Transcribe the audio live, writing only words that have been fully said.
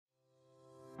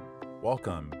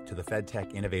Welcome to the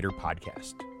FedTech Innovator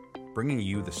podcast, bringing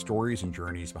you the stories and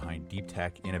journeys behind deep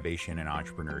tech innovation and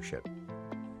entrepreneurship.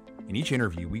 In each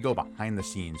interview, we go behind the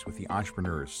scenes with the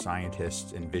entrepreneurs,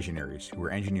 scientists, and visionaries who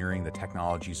are engineering the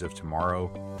technologies of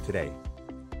tomorrow, today.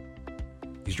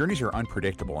 These journeys are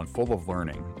unpredictable and full of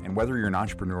learning, and whether you're an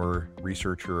entrepreneur,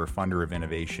 researcher, or funder of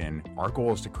innovation, our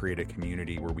goal is to create a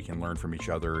community where we can learn from each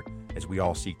other as we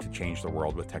all seek to change the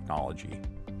world with technology.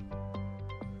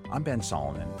 I'm Ben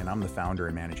Solomon, and I'm the founder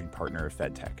and managing partner of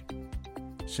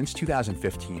FedTech. Since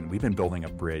 2015, we've been building a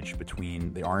bridge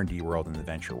between the R&D world and the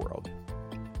venture world.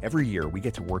 Every year, we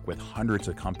get to work with hundreds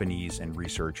of companies and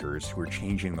researchers who are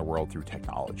changing the world through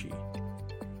technology.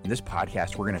 In this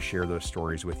podcast, we're going to share those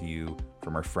stories with you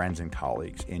from our friends and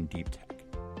colleagues in deep tech.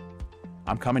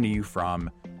 I'm coming to you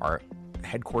from our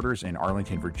headquarters in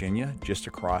Arlington, Virginia, just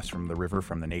across from the river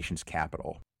from the nation's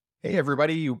capital. Hey,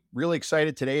 everybody. Really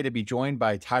excited today to be joined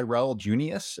by Tyrell.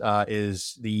 Junius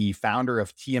is the founder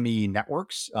of Tiami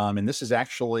Networks. And this is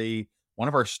actually one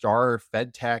of our star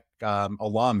FedTech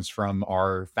alums from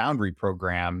our Foundry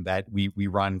program that we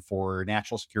run for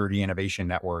National Security Innovation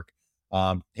Network.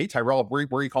 Hey, Tyrell, where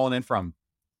are you calling in from?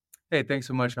 Hey, thanks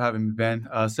so much for having me, Ben.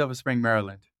 Silver Spring,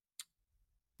 Maryland.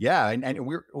 Yeah, and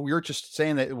we're just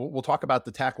saying that we'll talk about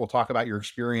the tech. We'll talk about your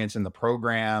experience in the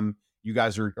program. You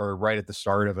guys are right at the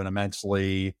start of an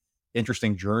immensely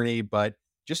interesting journey, but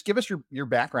just give us your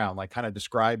background, like kind of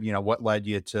describe, what led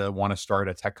you to want to start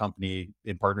a tech company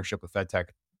in partnership with FedTech.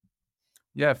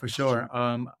 Yeah, for sure.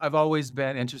 I've always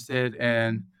been interested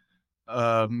in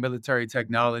military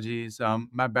technologies.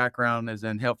 My background is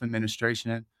in health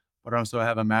administration, but also I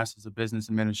have a master's of business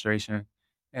administration.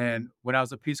 And when I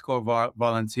was a Peace Corps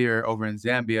volunteer over in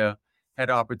Zambia, had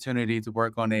the opportunity to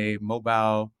work on a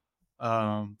mobile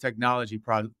technology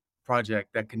project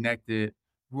that connected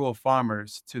rural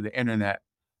farmers to the internet.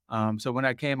 So when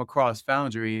I came across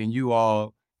Foundry and you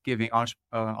all giving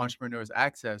entrepreneurs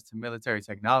access to military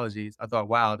technologies, I thought,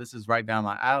 wow, this is right down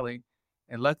my alley.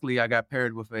 And luckily, I got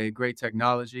paired with a great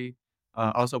technology,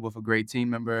 also with a great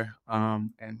team member.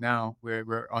 And now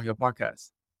we're on your podcast.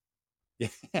 Yeah,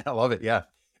 I love it. Yeah.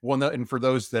 Well, no, and for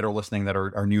those that are listening that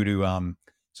are new to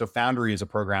so Foundry is a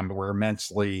program that we're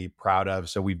immensely proud of.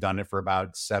 So we've done it for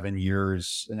about 7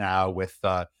 years now with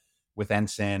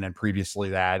Ensign, and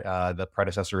previously that the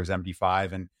predecessor is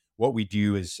MD5. And what we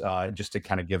do is just to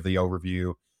kind of give the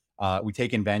overview, we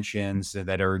take inventions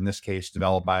that are in this case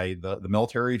developed by the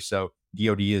military. So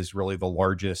DoD is really the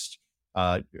largest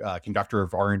conductor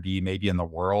of R&D maybe in the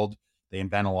world. They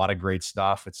invent a lot of great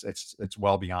stuff. It's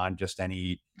well beyond just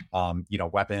any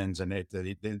weapons, and it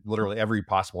literally every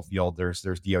possible field there's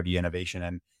DoD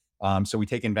innovation. And so we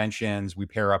take inventions, we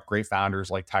pair up great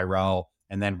founders like Tyrell,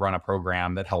 and then run a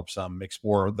program that helps them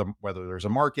explore whether there's a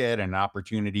market and an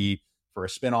opportunity for a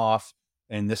spinoff.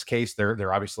 In this case,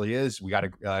 there obviously is. We got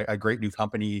a great new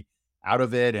company out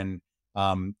of it, and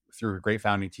through a great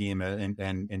founding team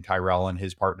and Tyrell and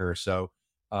his partners. So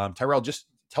Tyrell, just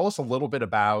tell us a little bit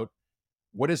about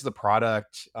what is the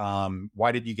product?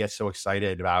 Why did you get so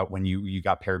excited about when you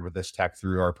got paired with this tech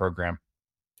through our program?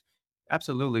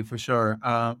 Absolutely, for sure.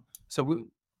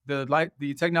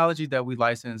 The technology that we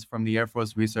licensed from the Air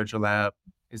Force Research Lab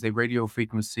is a radio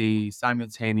frequency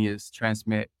simultaneous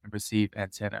transmit and receive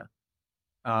antenna.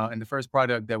 And the first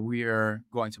product that we are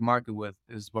going to market with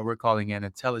is what we're calling an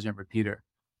intelligent repeater.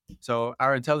 So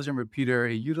our intelligent repeater,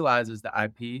 it utilizes the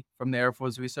IP from the Air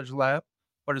Force Research Lab,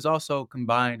 but is also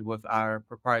combined with our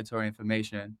proprietary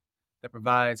information that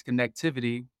provides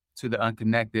connectivity to the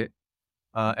unconnected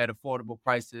at affordable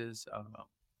prices,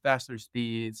 faster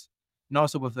speeds, and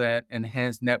also with that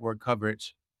enhanced network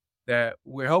coverage that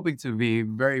we're hoping to be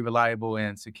very reliable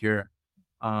and secure.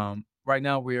 Right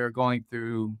now, we are going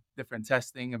through different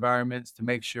testing environments to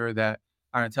make sure that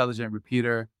our intelligent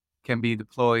repeater can be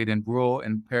deployed in rural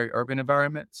and peri-urban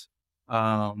environments.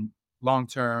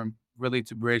 Long-term, really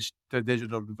to bridge the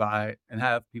digital divide and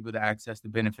have people to access the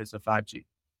benefits of 5G.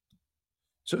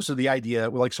 So the idea,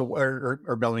 let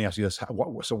me ask you this: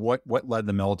 what led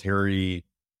the military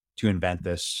to invent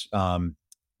this? What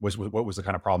was the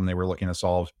kind of problem they were looking to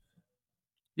solve?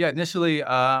 Yeah, initially,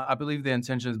 I believe the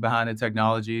intentions behind the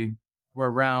technology were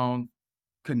around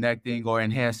connecting or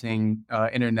enhancing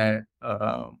internet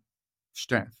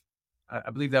strength. I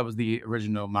believe that was the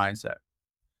original mindset.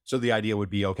 So the idea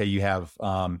would be, okay, you have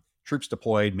troops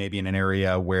deployed maybe in an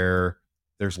area where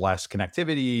there's less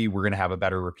connectivity. We're going to have a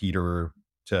better repeater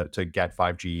to get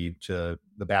 5G to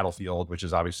the battlefield, which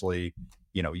is obviously,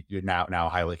 you're now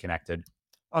highly connected.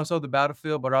 Also the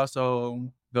battlefield, but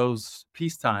also those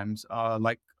peace times,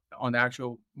 like on the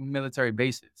actual military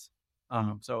bases.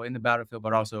 So in the battlefield,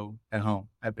 but also at home,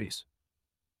 at base.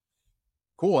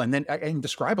 Cool. And then and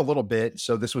describe a little bit.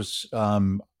 So this was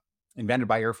invented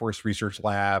by Air Force Research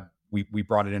Lab. We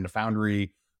brought it into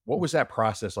Foundry. What was that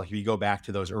process like? If you go back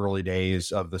to those early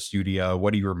days of the studio,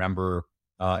 what do you remember?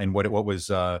 And what was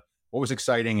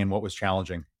exciting and what was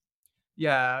challenging?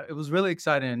 Yeah, it was really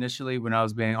exciting initially when I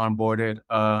was being onboarded.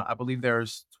 I believe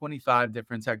there's 25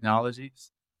 different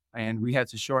technologies, and we had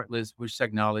to shortlist which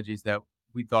technologies that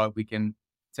we thought we can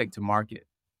take to market.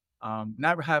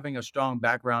 Not having a strong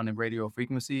background in radio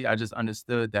frequency, I just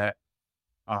understood that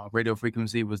radio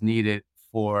frequency was needed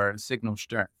for signal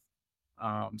strength.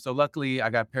 So luckily, I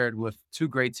got paired with two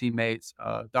great teammates,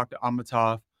 Dr.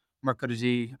 Amitov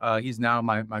Mukherjee. He's now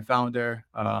my founder.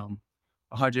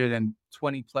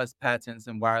 120 plus patents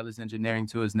in wireless engineering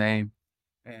to his name.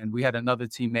 And we had another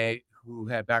teammate who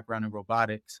had background in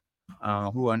robotics,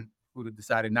 who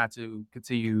decided not to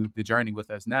continue the journey with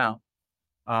us now.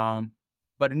 Um,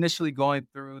 but initially going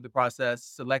through the process,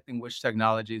 selecting which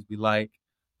technologies we like,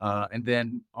 and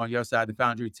then on your side, the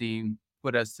Foundry team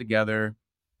put us together.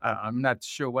 I'm not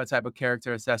sure what type of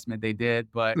character assessment they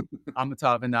did, but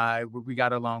Amitov and I, we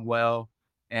got along well.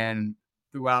 And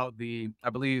throughout I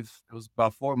believe it was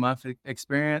about 4 month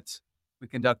experience, we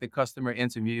conducted customer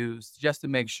interviews just to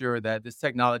make sure that this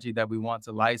technology that we want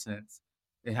to license,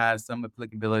 it has some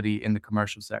applicability in the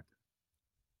commercial sector.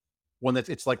 One that's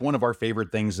it's like one of our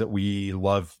favorite things that we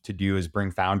love to do is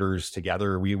bring founders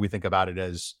together. We think about it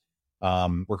as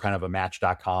we're kind of a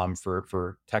match.com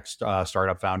for tech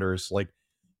startup founders. Like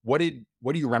what do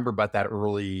you remember about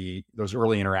those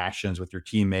early interactions with your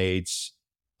teammates?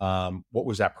 What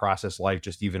was that process like,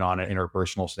 just even on an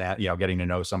interpersonal getting to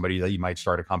know somebody that you might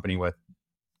start a company with?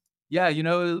 Yeah, it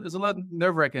was a lot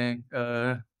nerve wracking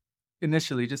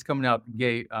initially, just coming out the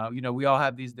gate. We all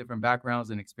have these different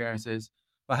backgrounds and experiences,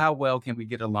 but how well can we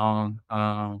get along?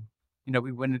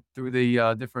 We went through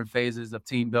the different phases of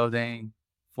team building,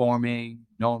 forming,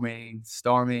 norming,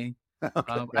 storming.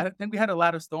 Okay. I think we had a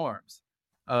lot of storms.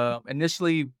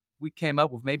 Initially, we came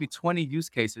up with maybe 20 use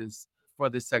cases for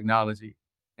this technology,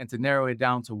 and to narrow it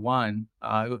down to one,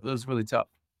 it was really tough.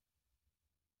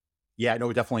 Yeah,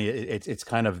 no, definitely. It's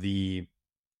kind of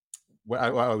I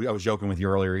was joking with you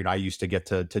earlier. I used to get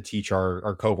to teach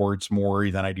our cohorts more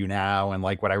than I do now. And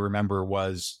like what I remember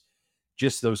was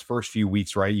just those first few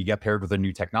weeks, right? You get paired with a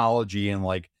new technology and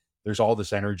like there's all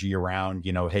this energy around,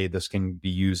 hey, this can be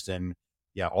used in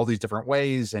all these different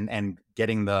ways and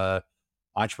getting the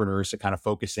entrepreneurs to kind of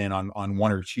focus in on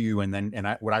one or two. And then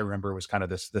what I remember was kind of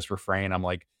this refrain. I'm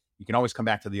like, you can always come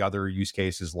back to the other use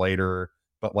cases later,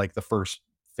 but like the first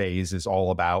phase is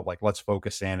all about like let's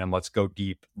focus in and let's go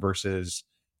deep versus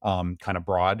kind of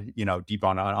broad, deep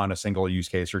on a single use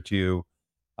case or two.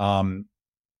 um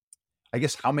I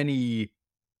guess how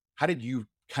did you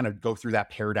kind of go through that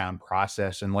pare down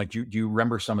process, and like do you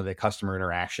remember some of the customer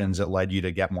interactions that led you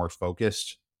to get more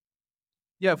focused?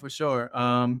 Yeah, for sure.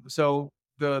 So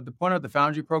the point of the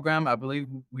Foundry program, I believe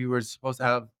we were supposed to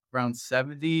have around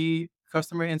 70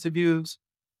 customer interviews.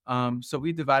 So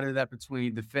we divided that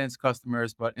between defense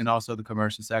customers, but and also the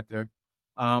commercial sector.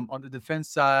 On the defense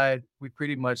side, we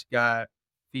pretty much got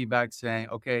feedback saying,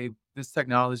 okay, this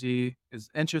technology is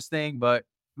interesting, but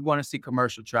we want to see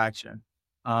commercial traction.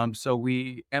 So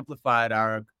we amplified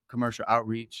our commercial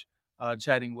outreach,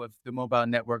 chatting with the mobile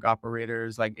network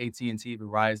operators like AT&T,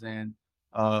 Verizon,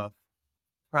 uh,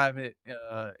 private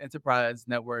enterprise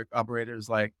network operators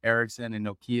like Ericsson and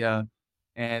Nokia.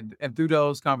 And through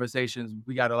those conversations,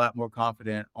 we got a lot more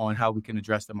confident on how we can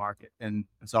address the market and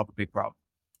solve a big problem.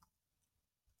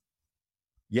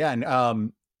 Yeah,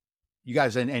 and you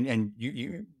guys and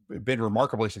you've been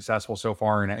remarkably successful so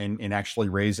far in actually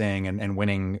raising and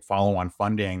winning follow-on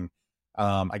funding.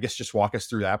 I guess just walk us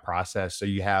through that process. So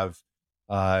you have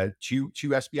two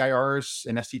SBIRs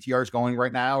and STTRs going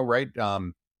right now, right?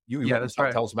 You Yeah, that's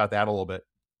right. tell us about that a little bit.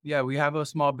 Yeah, we have a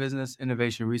small business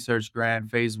innovation research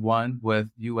grant phase one with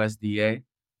USDA.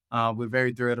 We're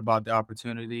very thrilled about the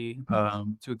opportunity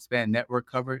to expand network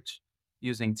coverage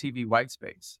using TV white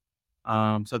space.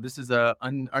 So this is a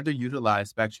underutilized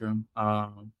spectrum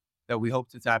that we hope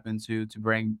to tap into to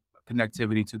bring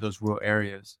connectivity to those rural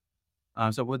areas.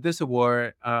 So with this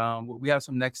award, we have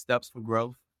some next steps for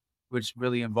growth, which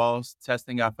really involves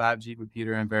testing our 5G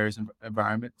repeater in various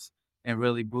environments and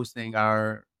really boosting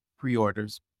our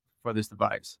pre-orders for this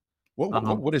device.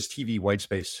 Um, What is TV white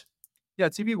space? yeah,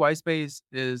 TV white space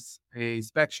is a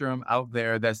spectrum out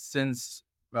there that sends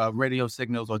radio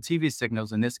signals or TV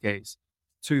signals in this case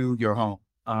to your home.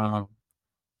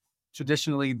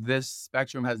 Traditionally, this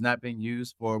spectrum has not been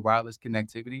used for wireless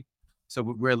connectivity, so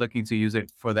we're looking to use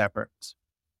it for that purpose.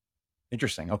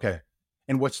 Interesting. Okay.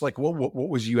 And what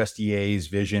was USDA's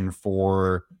vision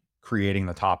for creating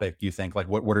the topic? Do you think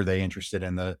what are they interested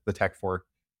in the tech for?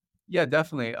 Yeah,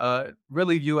 definitely.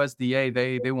 Really,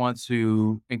 USDA they want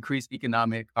to increase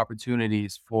economic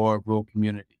opportunities for rural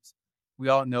communities. We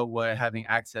all know what having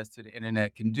access to the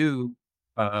internet can do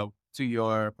to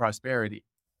your prosperity.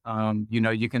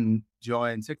 You can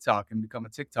join TikTok and become a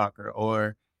TikToker,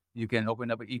 or you can open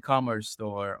up an e-commerce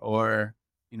store, or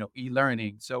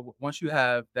e-learning. So once you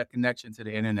have that connection to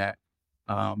the internet,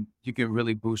 you can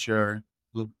really boost your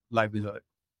livelihood.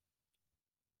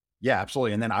 Yeah,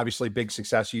 absolutely. And then obviously big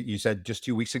success. You said just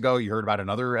 2 weeks ago you heard about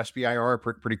another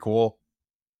SBIR. Pretty cool.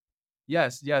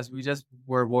 Yes, yes, we just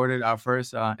were awarded our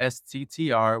first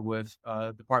STTR with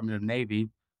Department of Navy,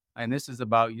 and this is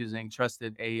about using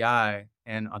trusted AI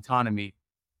and autonomy,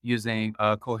 using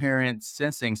coherent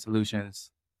sensing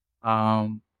solutions.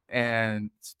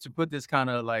 And to put this kind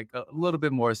of like a little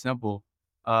bit more simple,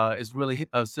 it's really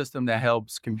a system that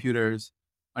helps computers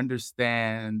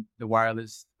understand the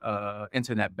wireless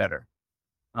internet better.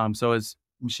 So it's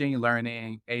machine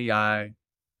learning, AI,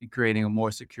 and creating a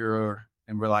more secure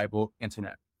and reliable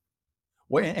internet.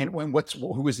 Who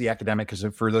is the academic? Because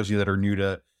for those of you that are new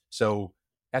to, so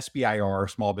SBIR,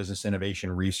 Small Business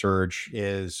Innovation Research,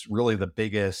 is really the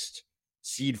biggest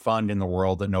seed fund in the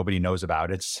world that nobody knows about.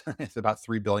 It's it's about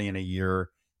 $3 billion a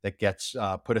year that gets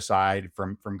put aside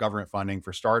from government funding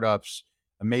for startups.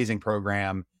 Amazing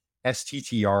program.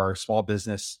 STTR, Small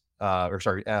Business, or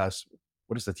sorry,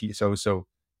 what is the T?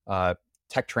 Uh,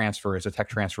 Tech transfer is a tech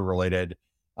transfer related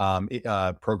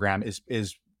program. Is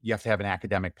you have to have an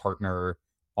academic partner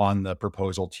on the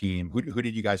proposal team. Who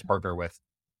did you guys partner with?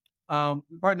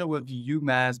 We partner with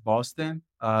UMass Boston.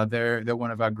 They're one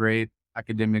of our great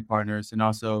academic partners, and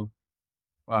also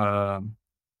um,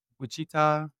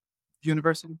 Wichita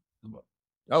University as well.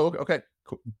 Oh, okay,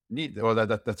 cool. Neat. Well,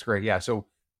 that's great. Yeah. So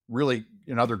really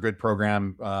another good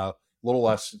program, a little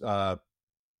less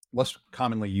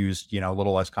commonly used, a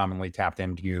little less commonly tapped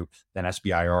into than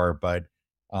SBIR, but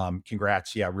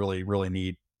congrats. Yeah, really, really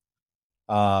neat.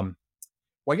 Um,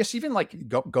 well, I guess even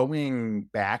going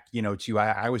back,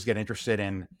 I always get interested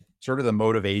in sort of the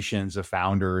motivations of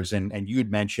founders, and you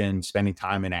had mentioned spending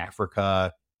time in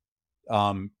Africa.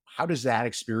 How does that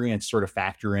experience sort of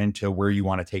factor into where you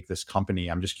want to take this company?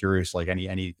 I'm just curious, like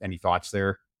any thoughts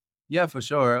there? Yeah, for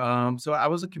sure. So I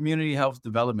was a community health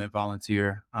development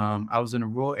volunteer. I was in a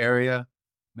rural area,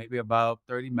 maybe about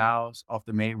 30 miles off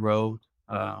the main road.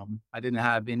 I didn't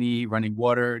have any running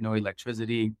water, no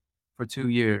electricity for 2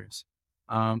 years.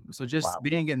 So just Wow.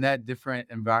 being in that different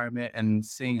environment and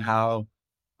seeing how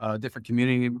different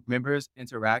community members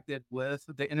interacted with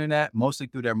the internet, mostly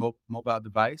through their mobile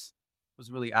device, was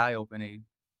really eye opening.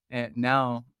 And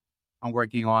now I'm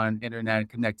working on internet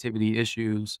connectivity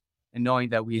issues and knowing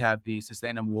that we have the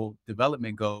sustainable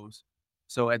development goals.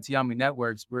 So at Tiami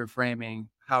Networks, we're framing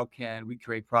how can we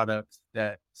create products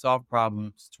that solve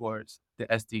problems towards the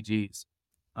SDGs.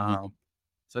 Um,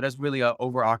 so that's really an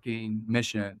overarching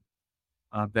mission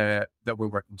that we're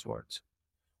working towards.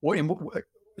 Well,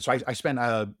 so I spent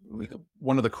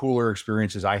one of the cooler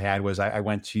experiences I had was I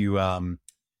went to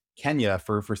Kenya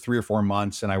for 3 or 4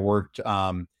 months, and I worked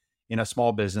in a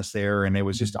small business there, and it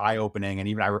was just Mhm. eye opening. And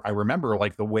even I remember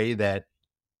like the way that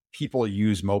people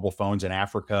use mobile phones in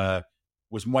Africa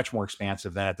was much more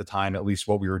expansive than at the time, at least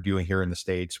what we were doing here in the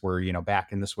States, where,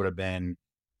 back in this would have been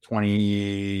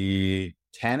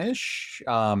 2010 ish.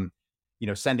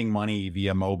 Sending money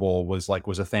via mobile was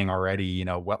a thing already,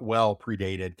 well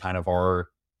predated kind of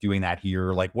our doing that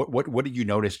here. Like what did you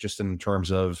notice just in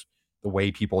terms of the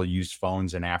way people use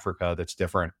phones in Africa that's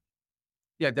different?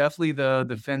 Yeah, definitely the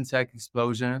FinTech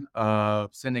explosion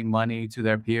of sending money to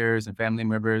their peers and family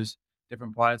members,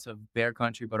 different parts of their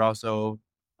country, but also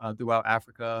throughout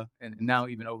Africa and now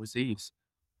even overseas.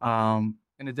 In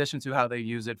addition to how they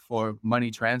use it for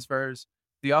money transfers,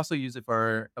 they also use it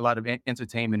for a lot of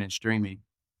entertainment and streaming.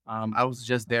 I was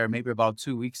just there maybe about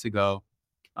 2 weeks ago.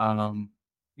 Um,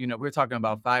 we're talking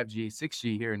about 5G,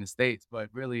 6G here in the States, but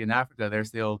really in Africa, they're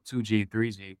still 2G,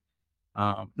 3G.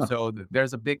 Huh.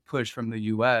 There's a big push from the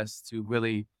US to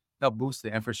really help boost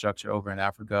the infrastructure over in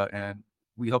Africa, and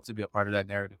we hope to be a part of that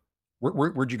narrative.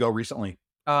 Where'd you go recently?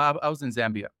 I was in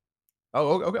Zambia.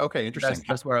 Oh, okay, okay, interesting.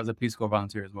 That's where I was a Peace Corps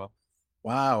volunteer as well.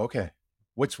 Wow. Okay.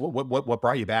 What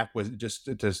brought you back? Was it just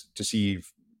to see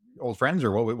old friends,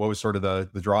 or what was sort of the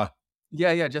draw?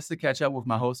 Yeah, yeah, just to catch up with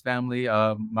my host family.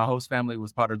 My host family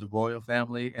was part of the royal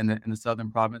family in the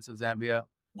southern province of Zambia.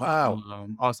 Wow.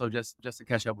 Also just to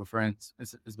catch up with friends.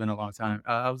 It's been a long time.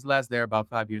 I was last there about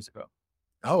 5 years ago.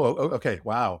 Okay.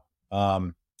 Wow.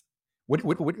 The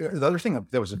other thing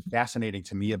that was fascinating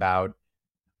to me about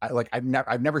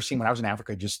I've never seen when I was in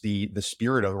Africa, just the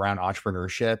spirit around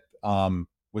entrepreneurship,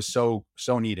 was so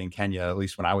neat in Kenya, at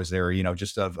least when I was there,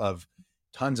 just of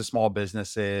tons of small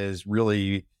businesses,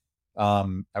 really,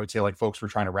 I would say like folks were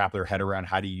trying to wrap their head around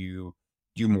how do you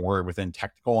do more within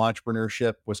technical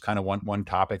entrepreneurship was kind of one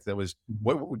topic that was,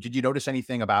 what did you notice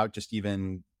anything about just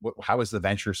even how is the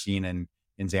venture scene in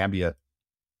Zambia?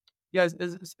 Yeah,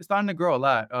 it's starting to grow a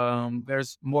lot.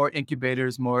 There's more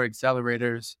incubators, more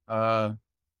accelerators,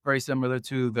 very similar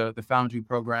to the Foundry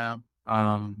program.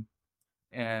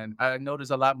 And I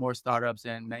noticed a lot more startups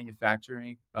in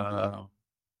manufacturing,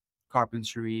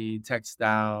 carpentry,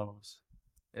 textiles.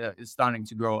 It's starting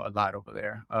to grow a lot over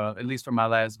there. At least for my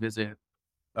last visit,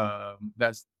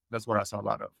 that's what I saw a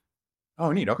lot of.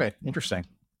 Oh, neat. Okay. Interesting.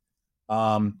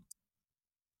 Um,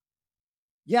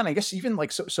 yeah. And I guess even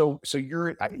like, so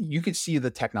you could see the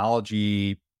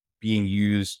technology being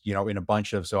used, in a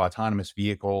bunch of, so autonomous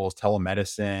vehicles,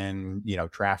 telemedicine,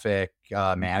 traffic,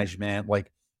 management,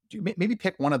 like maybe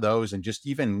pick one of those and just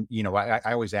even,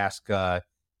 I always ask, the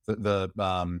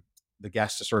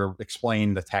guests to sort of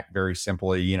explain the tech very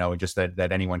simply, just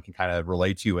that anyone can kind of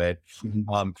relate to it.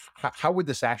 Mhm. How would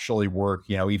this actually work?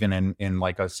 Even in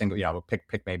like a single,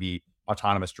 pick maybe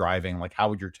autonomous driving. Like, how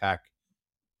would your tech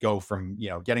go from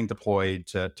getting deployed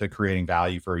to creating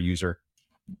value for a user?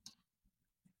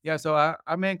 Yeah, so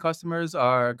our main customers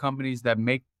are companies that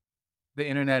make the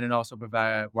internet and also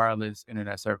provide wireless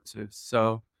internet services.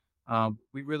 So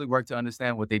we really work to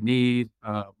understand what they need.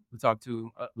 We talk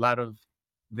to a lot of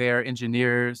their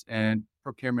engineers and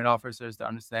procurement officers to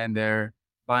understand their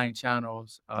buying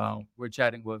channels. We're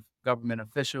chatting with government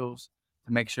officials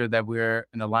to make sure that we're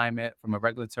in alignment from a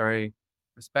regulatory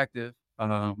perspective.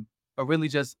 But really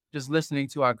just listening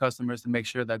to our customers to make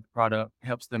sure that the product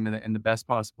helps them in the best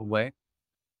possible way.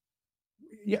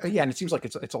 Yeah, and it seems like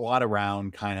it's a lot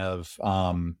around kind of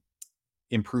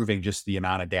improving just the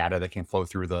amount of data that can flow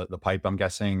through the pipe. I'm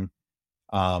guessing,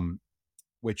 um,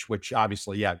 which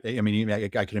obviously, yeah. I mean, I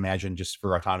can imagine just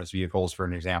for autonomous vehicles, for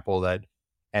an example, that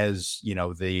as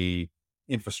the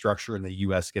infrastructure in the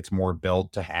U.S. gets more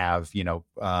built to have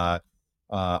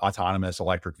autonomous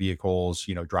electric vehicles,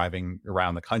 driving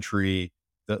around the country,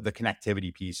 the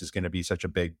connectivity piece is going to be such a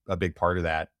big part of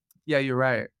that. Yeah, you're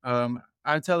right.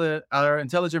 Our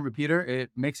intelligent repeater, it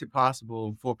makes it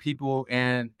possible for people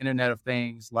and Internet of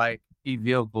Things like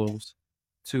e-vehicles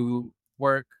to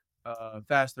work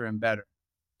faster and better.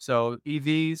 So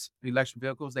EVs, electric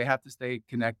vehicles, they have to stay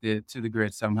connected to the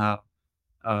grid somehow.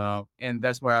 And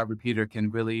that's where our repeater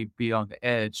can really be on the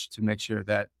edge to make sure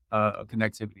that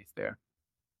connectivity is there.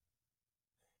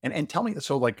 And tell me,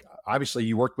 so like obviously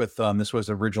you worked with this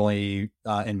was originally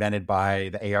invented by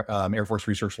the Air Force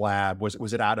Research Lab.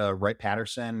 Was it out of Wright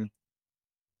Patterson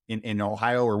in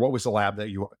Ohio, or what was the lab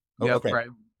that you? Oh, Yep, okay, right.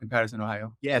 In Patterson,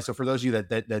 Ohio. yeah. So for those of you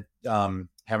that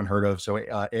haven't heard of, so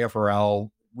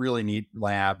AFRL, really neat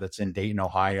lab that's in Dayton,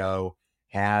 Ohio,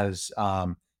 has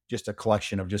just a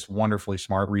collection of just wonderfully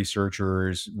smart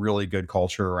researchers, really good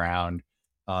culture around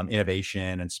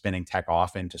innovation and spinning tech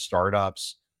off into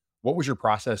startups. What was your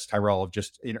process, Tyrell, of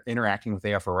just interacting with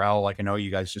AFRL? Like, I know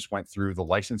you guys just went through the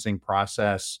licensing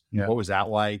process. Yeah. What was that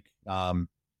like? Yeah,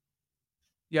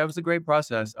 it was a great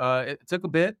process. It took a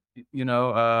bit,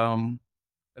 a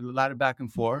lot of back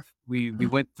and forth. We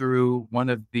went through one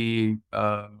of the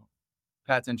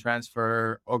patent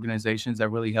transfer organizations that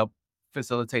really helped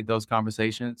facilitate those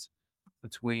conversations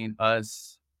between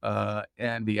us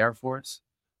and the Air Force.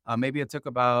 Maybe it took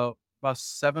about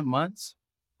 7 months,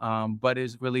 but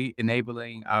it's really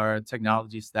enabling our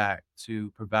technology stack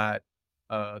to provide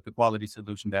the quality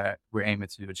solution that we're aiming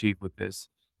to achieve with this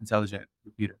intelligent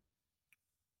computer.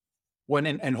 When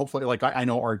and hopefully, like I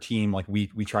know our team, like we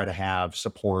try to have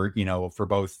support, for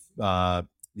both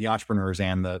the entrepreneurs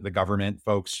and the government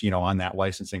folks, on that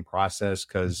licensing process,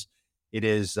 because it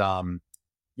is,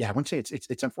 yeah, I wouldn't say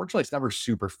it's unfortunately it's never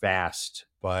super fast,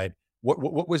 but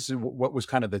what was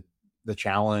kind of the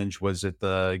challenge? Was it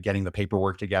the getting the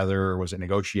paperwork together, or was it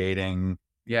negotiating?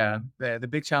 Yeah, the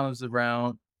big challenge is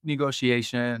around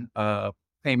negotiation,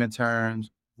 payment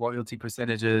terms, royalty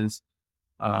percentages.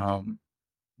 Um,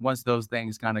 Once those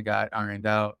things kind of got ironed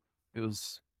out, it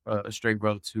was a straight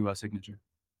road to a signature.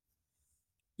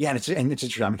 Yeah, and it's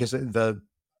interesting because the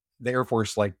Air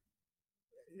Force, like,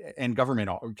 and government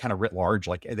kind of writ large,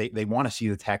 like they want to see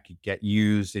the tech get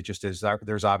used. It just is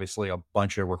there's obviously a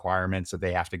bunch of requirements that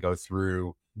they have to go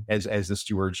through as the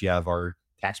stewards. You have our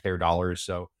taxpayer dollars,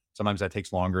 so sometimes that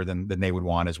takes longer than they would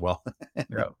want as well.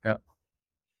 Yeah, yeah.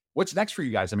 What's next for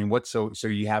you guys? I mean, so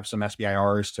you have some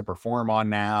SBIRs to perform on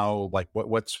now. Like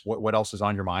what else is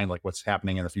on your mind? Like what's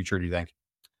happening in the future? Do you think?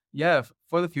 Yeah,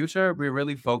 for the future, we're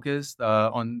really focused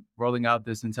on rolling out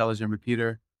this intelligent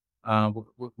repeater.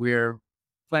 We're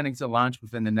planning to launch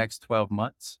within the next 12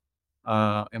 months,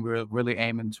 and we're really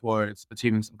aiming towards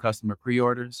achieving some customer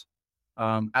pre-orders.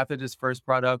 After this first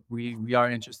product, we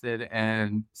are interested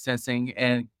in sensing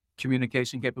and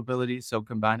communication capabilities, so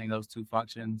combining those two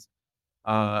functions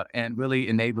and really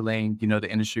enabling,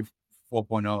 the industry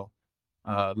 4.0,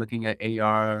 looking at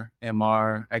AR,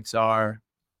 MR, XR,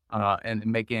 and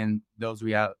making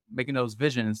those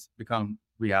visions become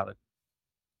reality.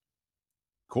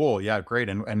 Cool. Yeah, great.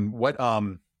 And what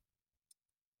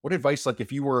advice, like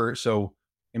if you were so,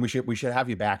 and we should have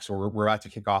you back. So we're about to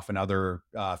kick off another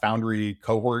Foundry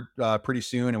cohort pretty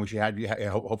soon, and we should have you.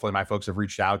 Hopefully, my folks have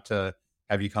reached out to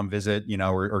have you come visit,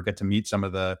 or get to meet some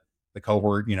of the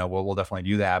cohort. We'll definitely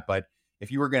do that. But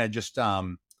if you were going to just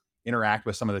interact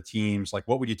with some of the teams, like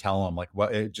what would you tell them? Like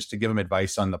just to give them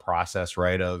advice on the process,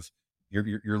 right? Of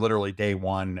you're literally day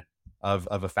one of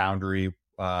a Foundry.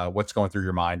 What's going through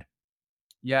your mind?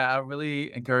 Yeah, I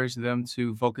really encourage them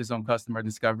to focus on customer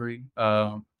discovery,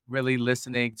 really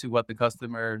listening to what the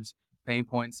customer's pain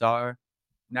points are,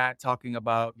 not talking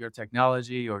about your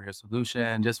technology or your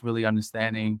solution, just really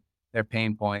understanding their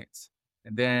pain points.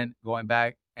 And then going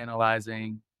back,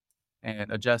 analyzing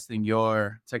and adjusting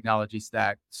your technology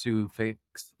stack to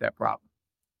fix that problem.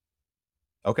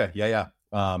 Okay. Yeah.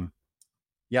 Yeah.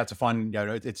 Yeah, it's a fun.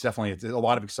 Yeah, it's definitely it's a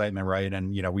lot of excitement, right?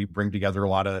 And we bring together a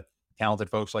lot of talented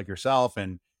folks like yourself,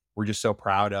 and we're just so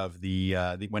proud of the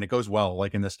when it goes well,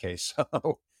 like in this case.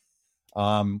 So,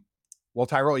 um, well,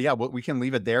 Tyrell, yeah, we can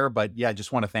leave it there, but yeah,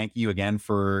 just want to thank you again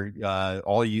for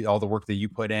all the work that you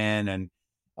put in, and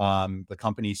the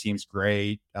company seems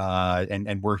great,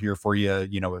 and we're here for you,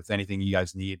 with anything you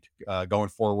guys need going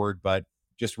forward. But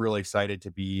just really excited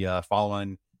to be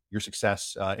following your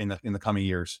success in the coming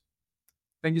years.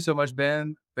 Thank you so much,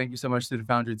 Ben. Thank you so much to the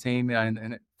Foundry team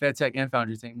and FedTech and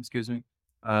Foundry team, excuse me.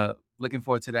 Looking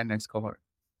forward to that next cohort.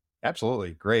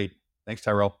 Absolutely. Great. Thanks,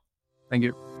 Tyrell. Thank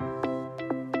you.